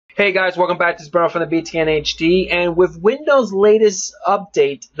Hey guys, welcome back. This is Bruno from the BTNHD, and with Windows' latest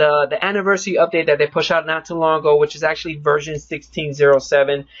update, the anniversary update that they pushed out not too long ago, which is actually version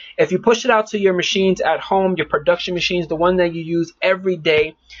 16.07, if you push it out to your machines at home, your production machines, the one that you use every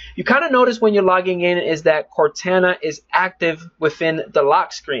day, you kind of notice when you're logging in is that Cortana is active within the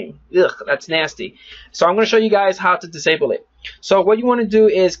lock screen. Ugh, that's nasty. So I'm going to show you guys how to disable it. So what you want to do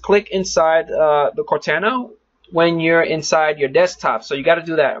is click inside the Cortana when you're inside your desktop. So you got to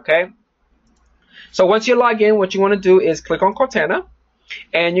do that, okay? So once you log in, what you want to do is click on Cortana,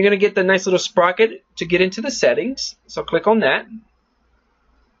 and you're going to get the nice little sprocket to get into the settings. So click on that.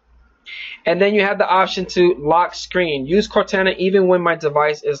 And then you have the option to lock screen. Use Cortana even when my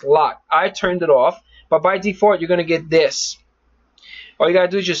device is locked. I turned it off, but by default, you're going to get this. All you got to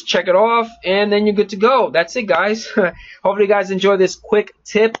do is just check it off, and then you're good to go. That's it, guys. Hopefully, you guys enjoy this quick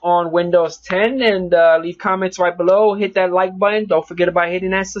tip on Windows 10, and leave comments right below. Hit that like button. Don't forget about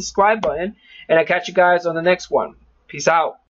hitting that subscribe button, and I'll catch you guys on the next one. Peace out.